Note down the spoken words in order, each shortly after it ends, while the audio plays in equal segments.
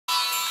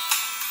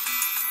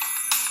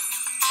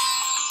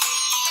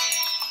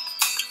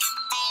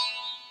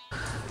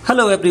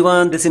Hello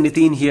everyone, this is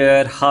Nitin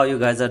here. How you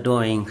guys are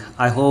doing?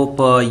 I hope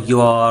you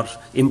are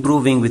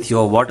improving with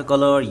your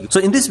watercolor.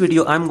 So in this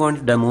video I'm going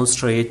to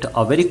demonstrate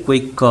a very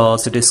quick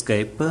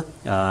cityscape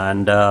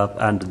and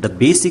the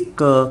basic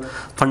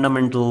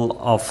fundamental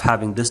of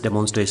having this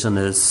demonstration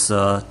is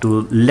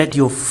to let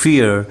your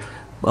fear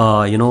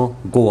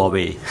go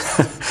away.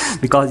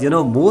 Because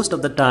most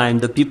of the time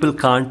the people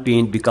can't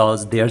paint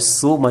because they are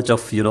so much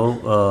of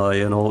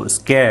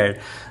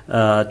scared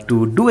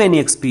to do any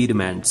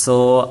experiment.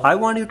 So I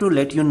want you to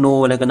let you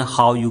know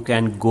how you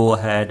can go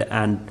ahead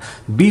and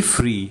be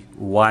free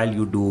while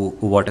you do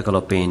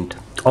watercolor paint.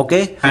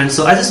 Okay, and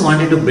so I just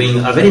wanted to bring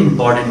a very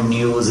important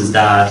news is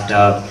that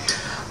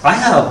I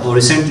have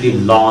recently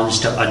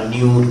launched a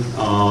new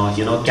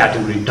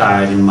category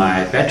tile in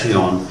my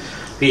Patreon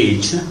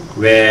page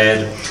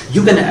where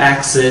you can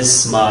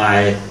access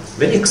my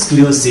very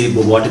exclusive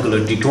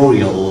watercolor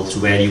tutorials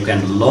where you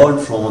can learn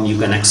from, you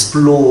can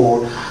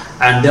explore,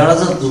 and there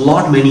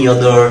are many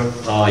other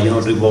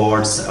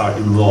rewards are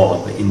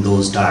involved in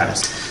those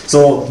tiles.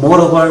 So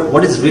moreover,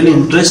 what is really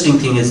interesting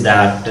thing is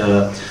that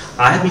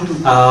I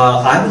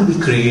will be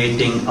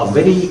creating a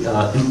very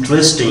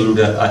interesting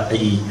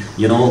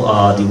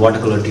the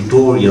watercolor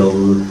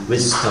tutorial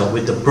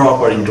with the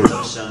proper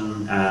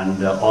introduction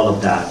and all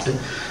of that,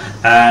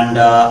 and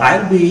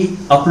I'll be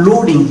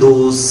uploading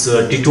those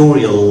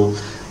tutorial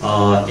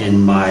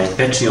in my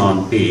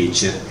Patreon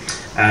page.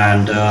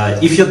 And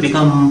if you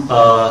become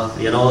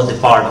the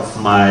part of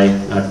my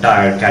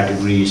tire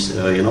categories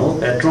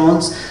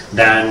patrons,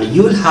 then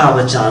you will have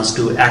a chance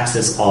to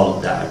access all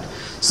of that.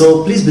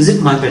 So please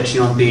visit my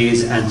Patreon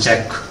page and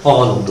check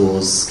all of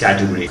those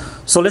categories.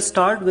 So let's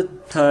start with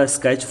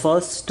sketch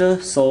first.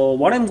 So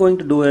what I'm going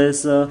to do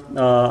is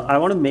I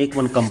want to make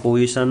one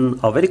composition,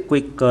 a very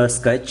quick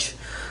sketch.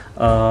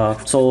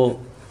 So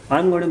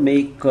I'm going to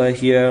make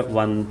here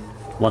one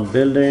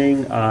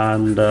building,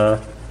 and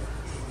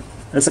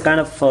it's a kind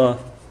of a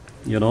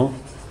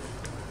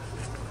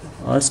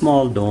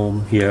small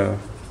dome here,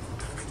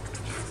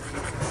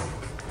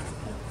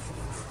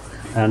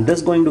 and this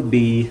is going to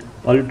be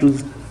a little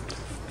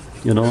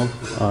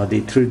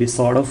the 3D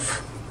sort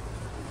of.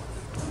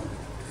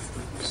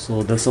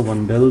 So there's a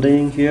one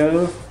building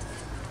here,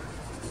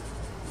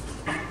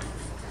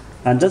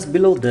 and just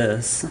below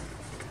this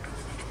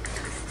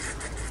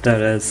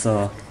there is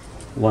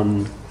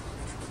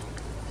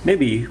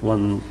maybe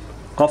one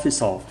coffee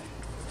shop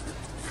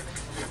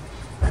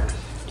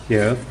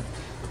here.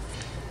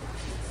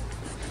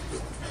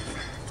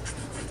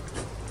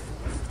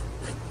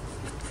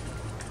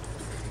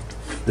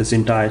 This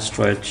entire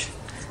stretch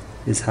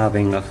is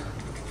having a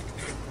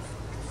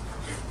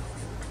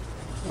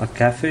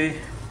cafe,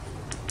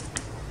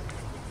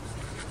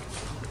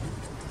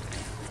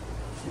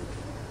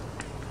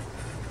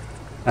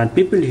 and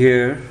people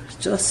here,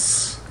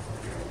 just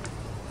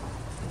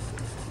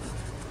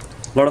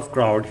a lot of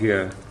crowd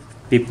here,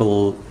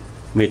 people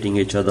meeting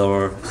each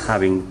other,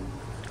 having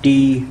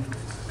tea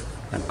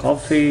and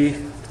coffee,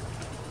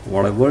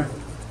 whatever.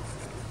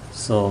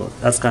 So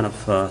that's kind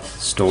of a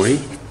story.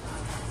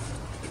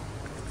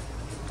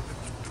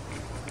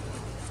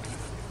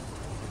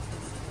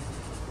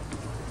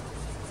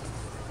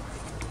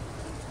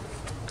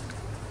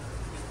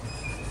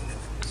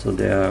 So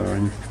they are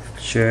in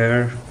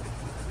chair,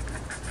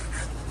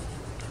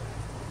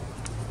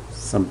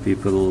 some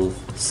people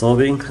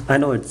serving. I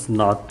know it's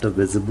not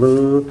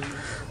visible,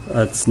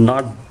 it's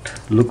not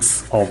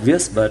looks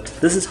obvious, but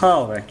this is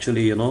how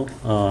actually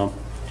the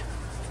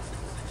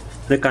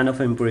kind of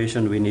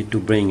impression we need to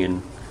bring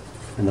in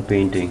the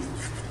painting.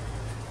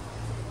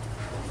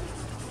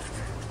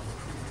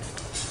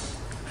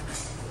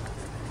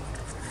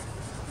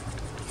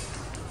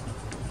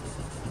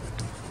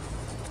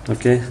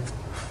 Okay,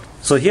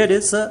 so here it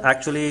is.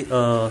 Actually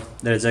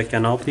there is a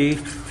canopy,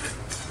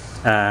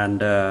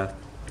 and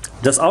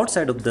just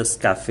outside of this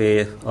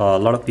cafe, a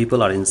lot of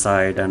people are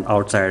inside, and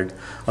outside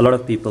a lot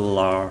of people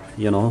are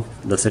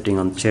they're sitting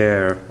on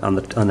chair on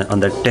the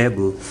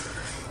table.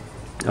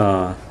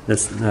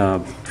 There's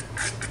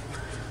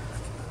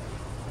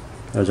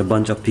a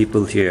bunch of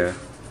people here.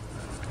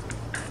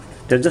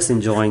 They're just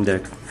enjoying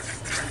their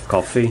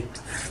coffee,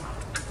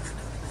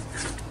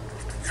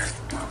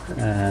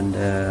 and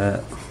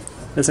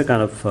it's a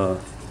kind of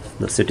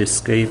the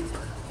cityscape.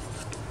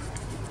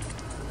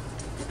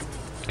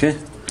 Okay.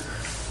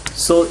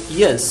 So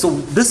yes, so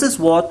this is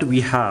what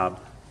we have.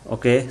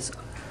 Okay,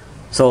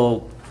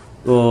 so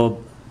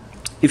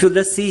if you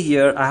let's see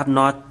here, I have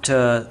not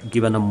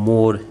given a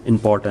more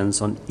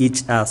importance on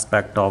each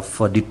aspect of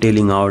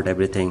detailing out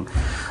everything.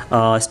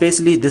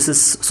 Especially this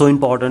is so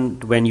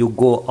important when you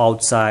go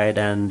outside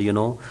and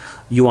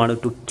you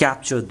wanted to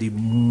capture the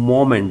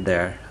moment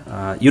there.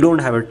 You don't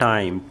have a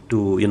time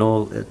to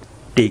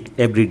take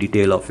every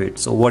detail of it.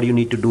 So what you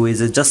need to do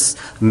is just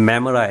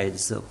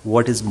memorize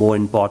what is more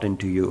important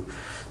to you.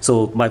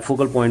 So my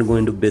focal point is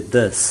going to be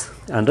this,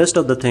 and rest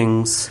of the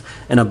things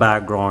in a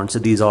background. So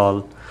these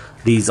all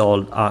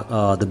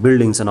the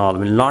buildings and all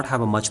will not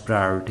have a much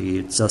priority.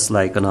 It's just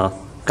like a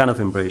kind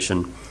of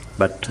impression.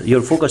 but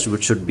your focus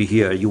should be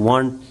here. You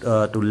want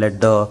to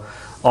let the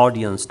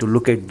audience to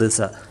look at this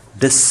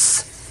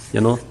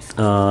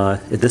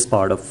this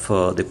part of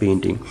the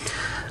painting,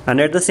 and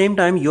at the same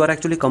time you are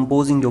actually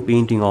composing your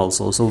painting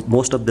also. So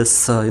most of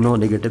this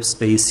negative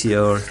space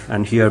here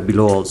and here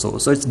below also,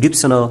 so it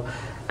gives a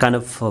kind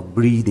of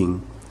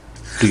breathing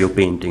to your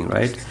painting,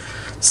 right?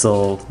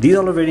 So these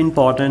are very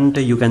important.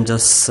 You can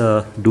just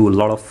do a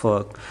lot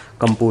of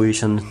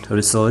composition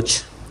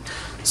research.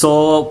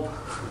 So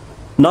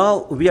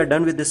now we are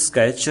done with this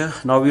sketch.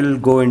 Now we will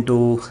go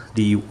into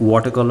the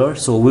watercolor.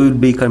 So we will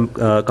be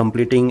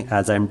completing,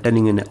 as I'm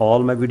telling in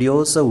all my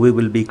videos, we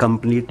will be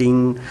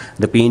completing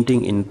the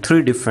painting in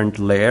 3 different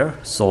layers.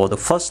 So the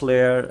first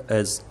layer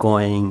is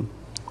going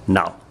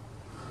now.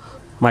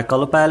 My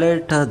color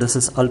palette, this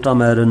is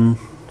ultramarine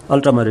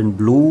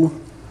blue.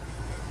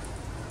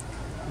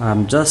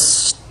 I'm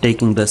just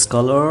taking this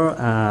color,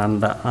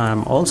 and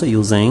I'm also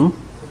using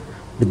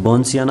the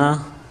burnt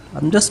sienna.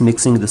 I'm just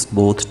mixing this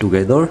both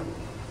together.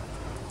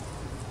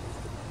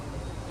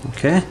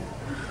 Okay,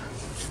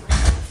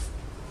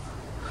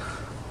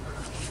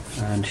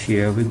 and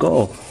here we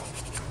go.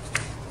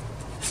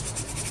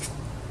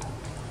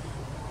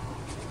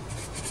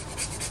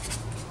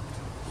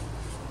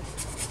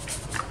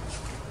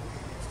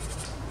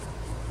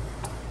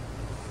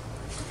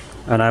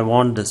 And I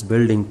want this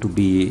building to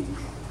be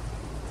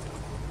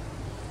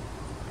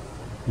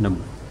in a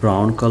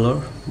brown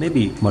color,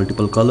 maybe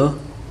multiple color.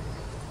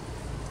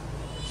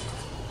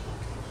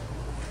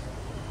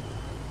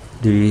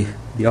 The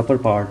upper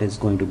part is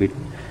going to be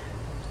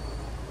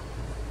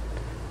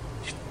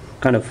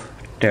kind of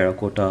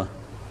terracotta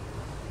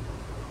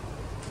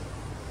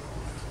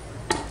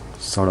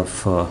sort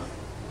of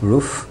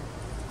roof,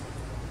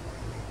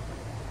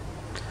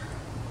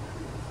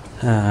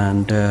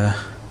 and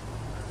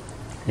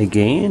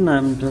again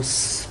I'm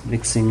just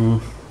mixing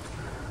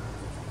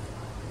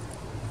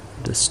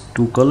this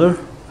 2 color,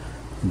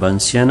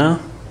 burnt sienna,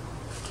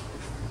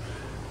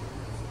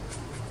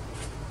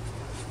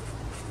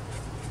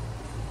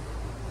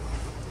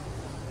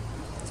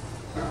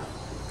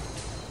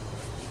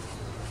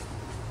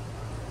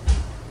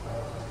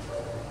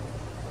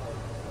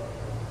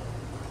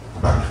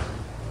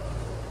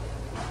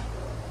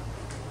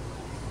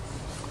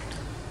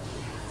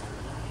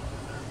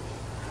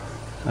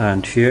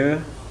 and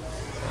here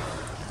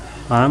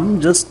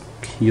I'm just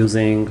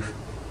using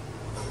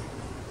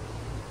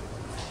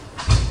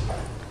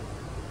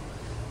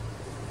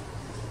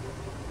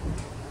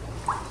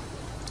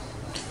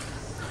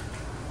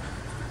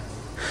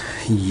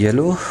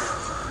yellow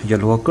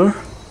ochre,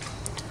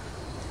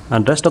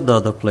 and rest of the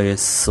other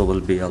place so will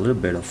be a little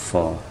bit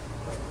of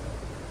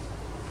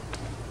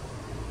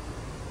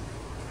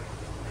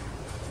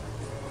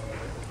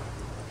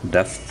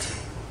depth.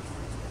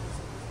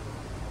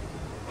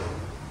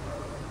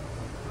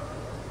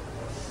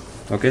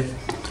 Okay,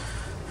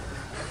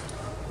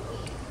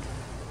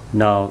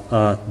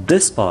 now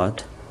this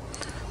part,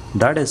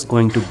 that is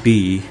going to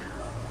be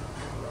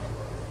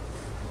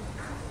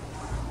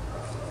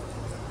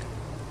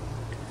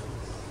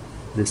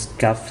this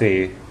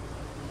cafe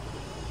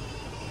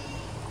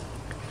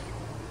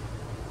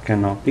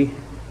canopy.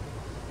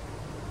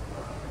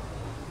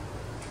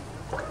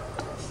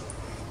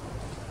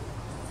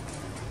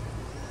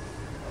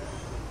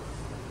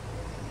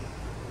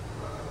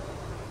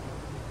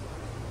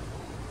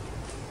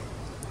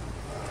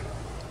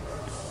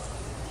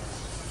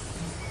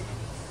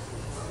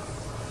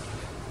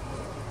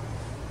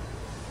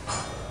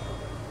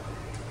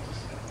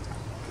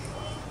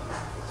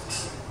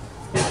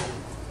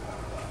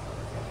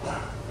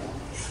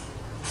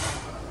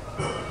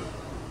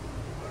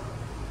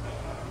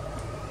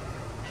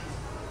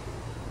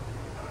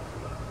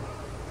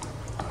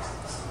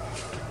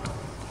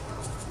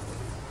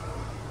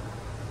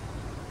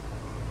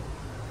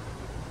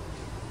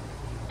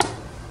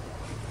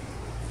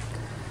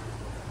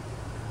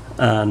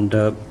 And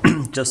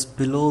just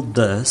below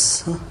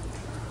this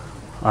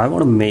I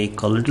want to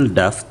make a little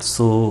depth,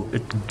 so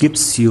it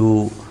gives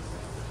you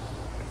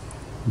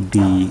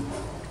the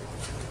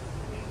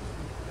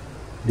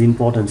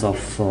importance of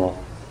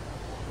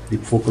the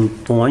focal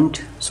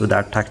point, so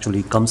that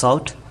actually comes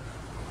out.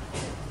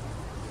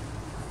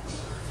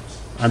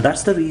 And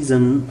that's the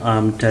reason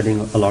I'm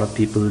telling a lot of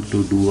people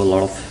to do a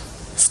lot of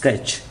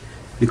sketch,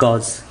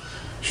 because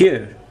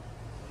here,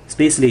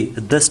 especially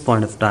at this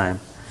point of time,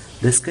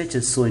 the sketch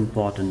is so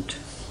important.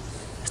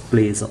 It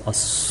plays a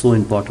so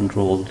important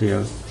role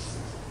here.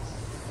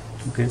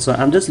 Okay, so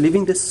I'm just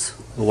leaving this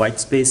white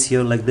space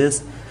here like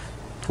this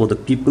for the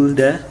people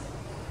there.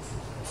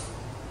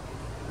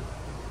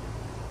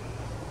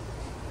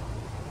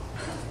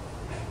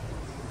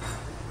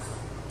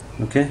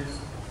 Okay.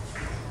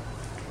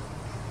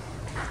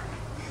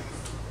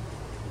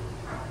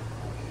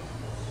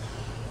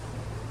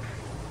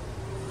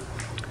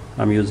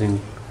 I'm using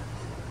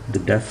the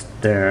depth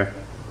there.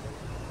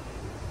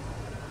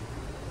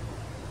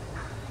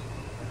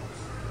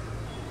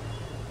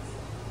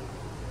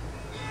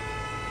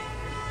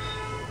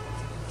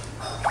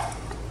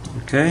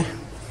 Okay,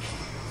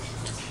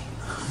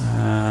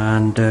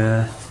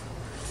 and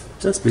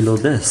just below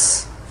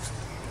this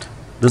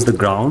is the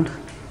ground.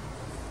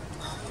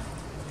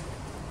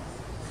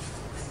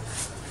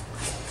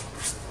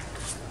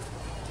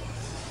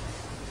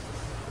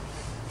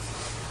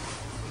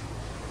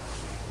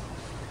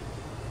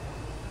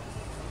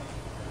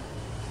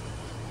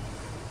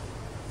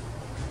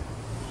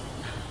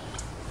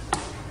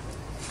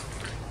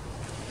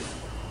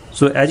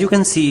 So as you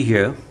can see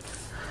here,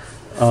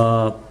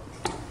 the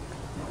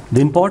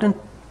important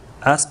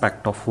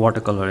aspect of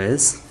watercolor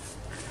is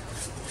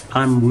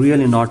I'm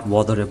really not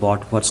bothered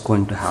about what's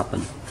going to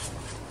happen.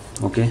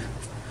 Okay,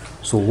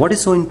 so what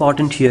is so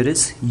important here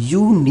is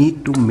you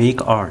need to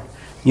make art.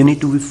 You need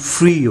to be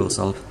free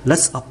yourself.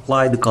 Let's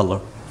apply the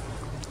color.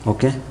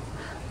 Okay,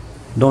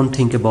 don't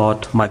think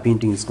about my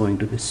painting is going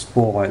to be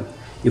spoiled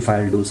if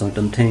I'll do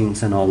certain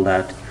things and all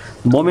that.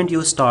 The moment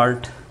you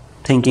start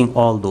thinking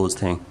all those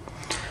things,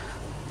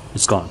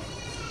 it's gone.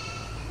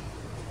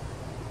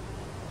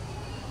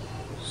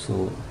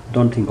 So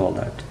don't think all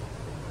that.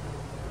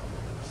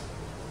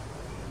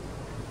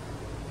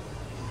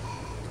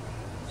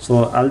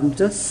 So I'm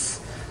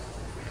just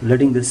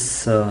letting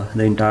this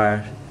the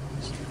entire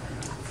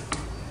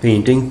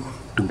painting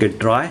to get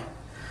dry.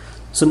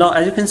 So now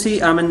as you can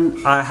see,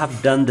 I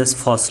have done this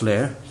first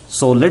layer,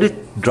 so let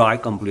it dry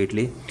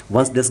completely.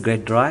 Once this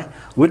get dry,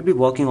 we'll be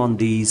working on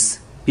these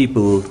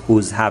people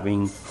who's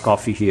having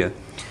coffee here.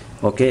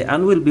 Okay,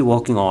 and we'll be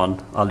working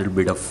on a little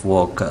bit of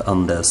work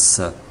on this,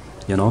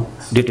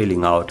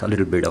 detailing out a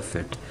little bit of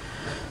it.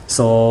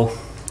 So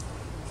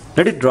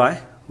let it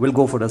dry, we'll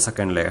go for the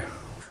second layer.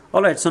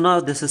 Alright, so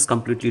now this is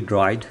completely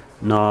dried.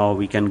 Now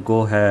we can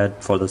go ahead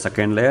for the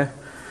second layer.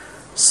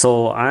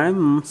 So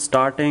I'm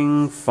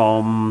starting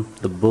from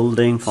the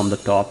building from the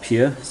top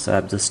here. So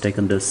I've just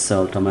taken this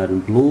ultramarine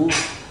blue,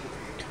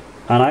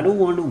 and I don't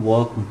want to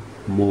work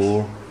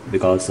more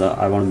because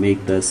I want to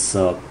make this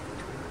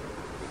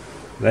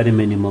very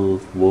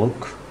minimal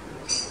work.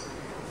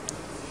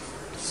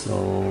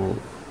 So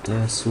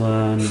this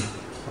one,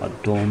 a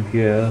dome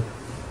here.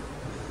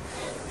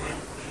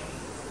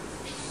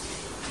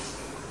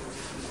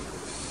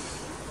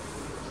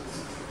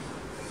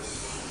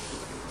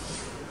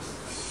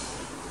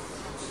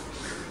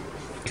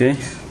 Okay,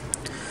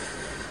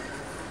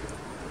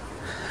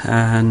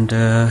 and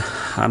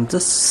I'm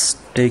just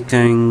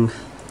taking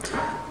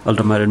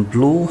ultramarine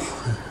blue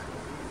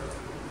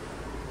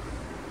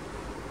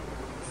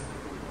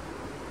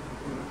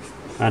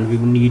and we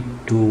need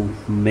to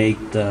make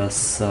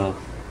this a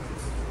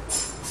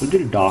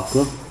little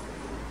darker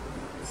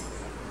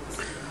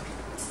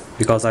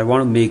because I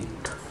want to make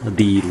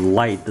the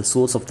light, the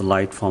source of the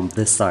light from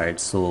this side,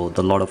 so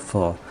the lot of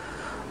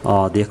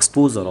the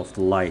exposure of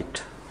the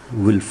light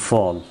will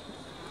fall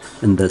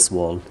in this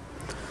wall.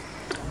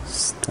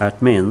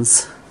 That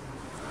means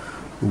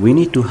we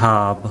need to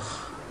have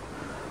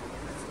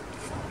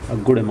a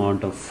good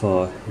amount of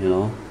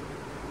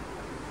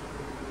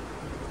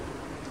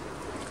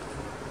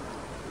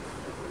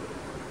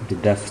the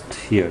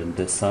depth here in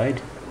this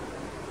side.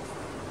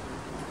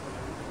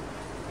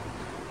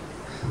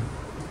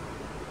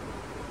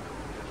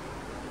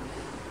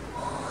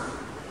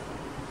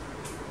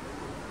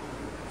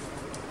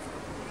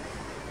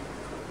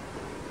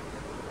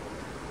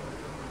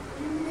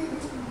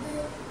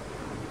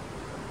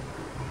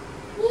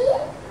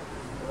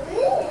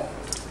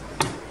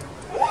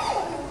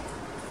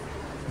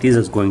 This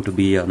is going to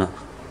be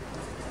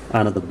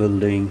another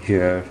building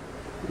here,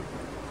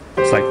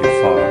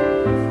 slightly far.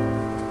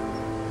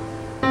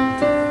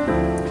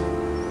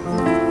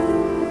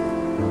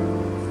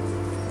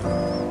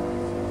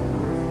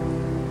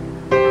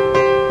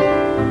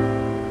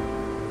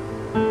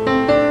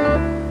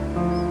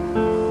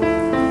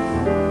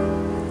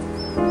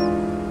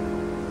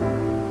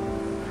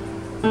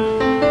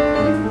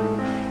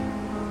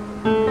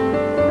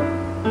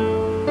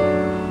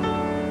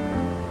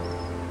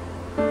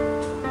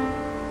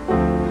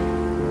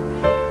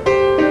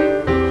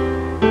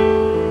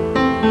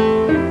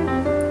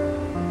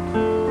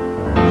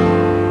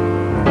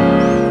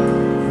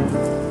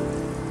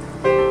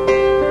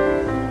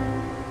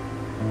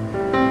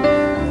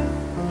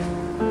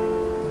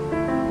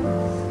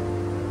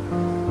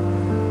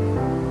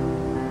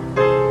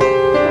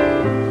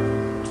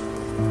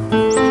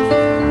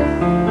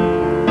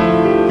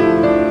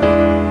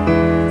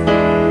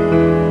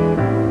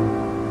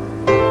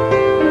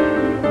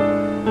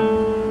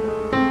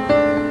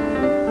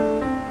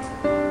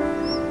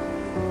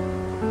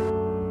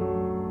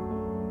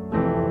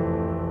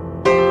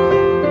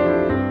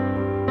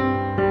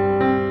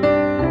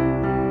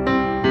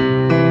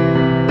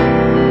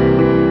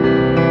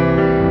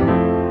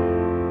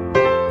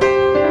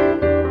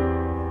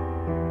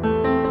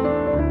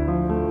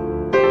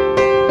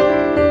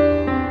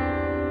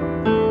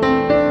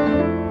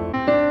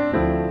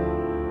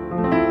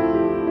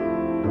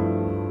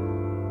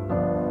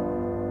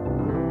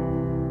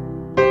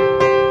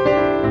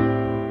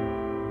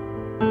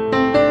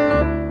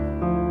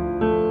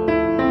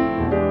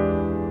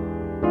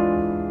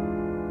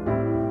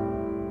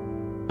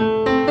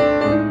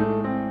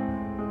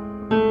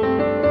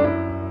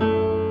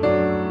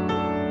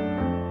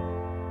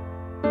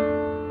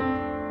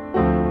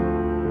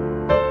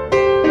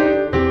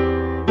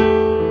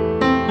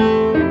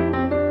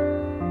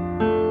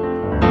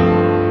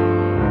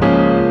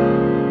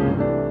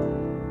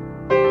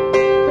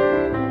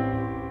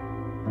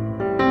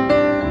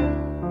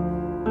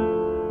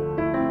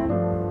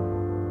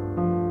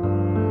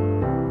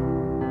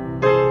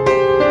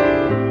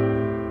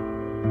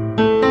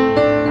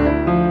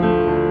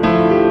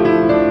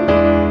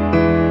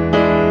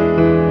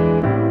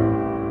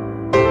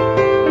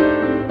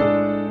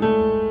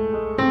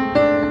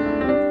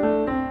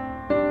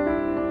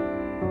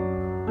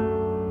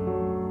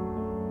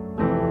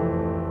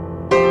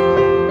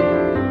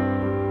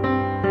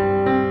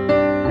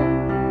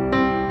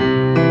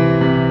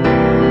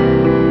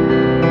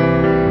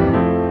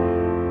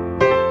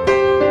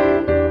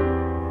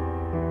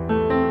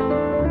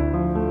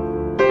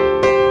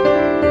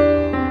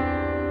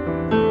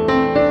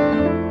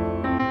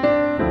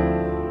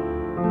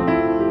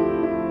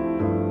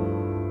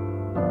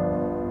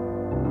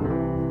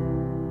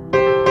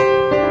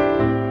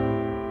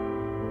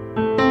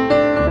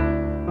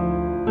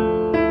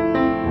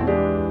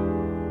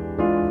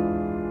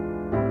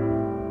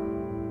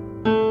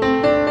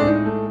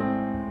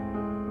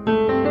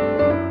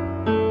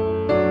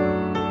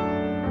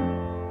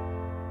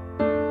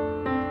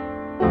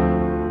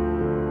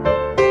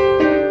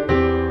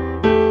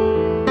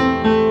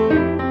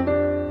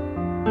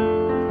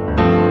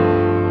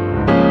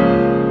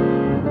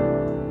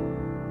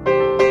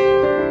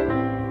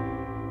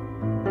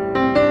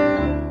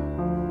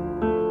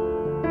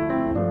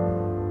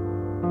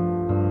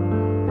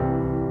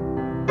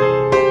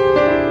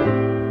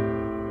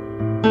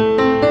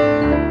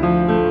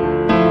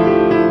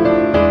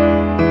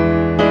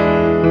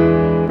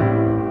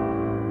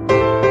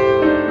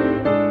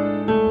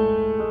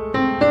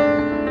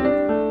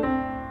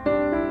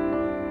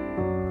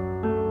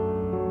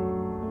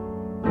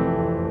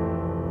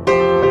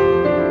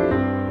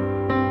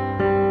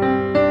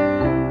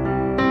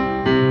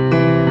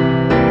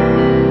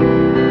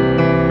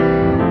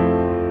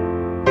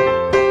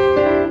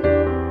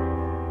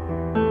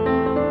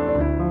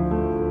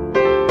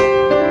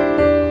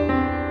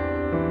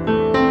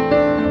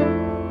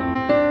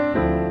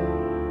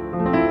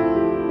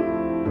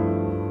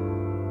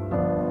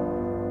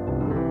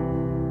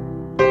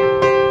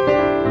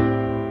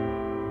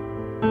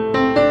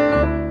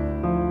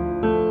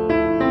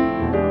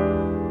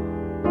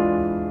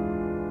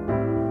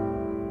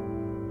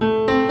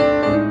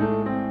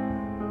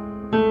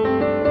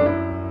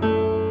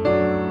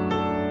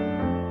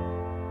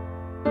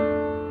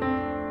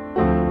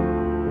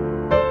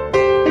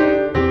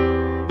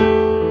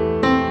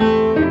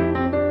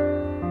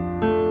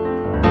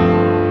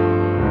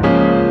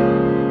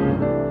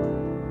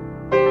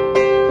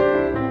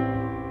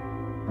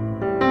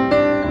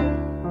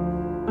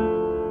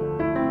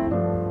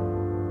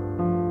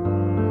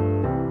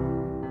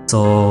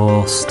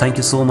 thank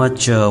you so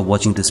much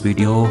watching this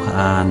video,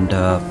 and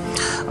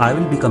I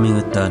will be coming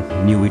with a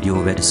new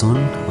video very soon.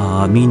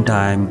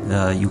 Meantime,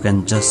 you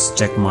can just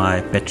check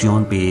my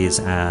Patreon page,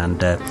 and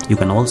you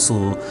can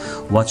also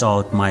watch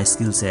out my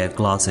SKILLSHARE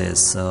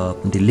classes.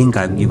 The link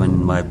I've given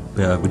in my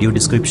video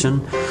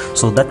description,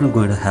 so that will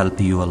going to help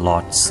you a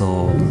lot.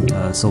 So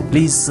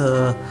please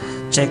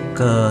check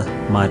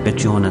my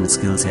Patreon and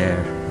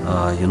SKILLSHARE,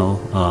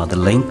 the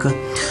link,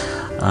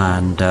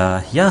 and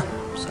yeah,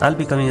 I'll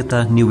be coming with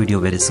a new video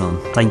very soon.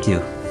 Thank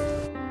you.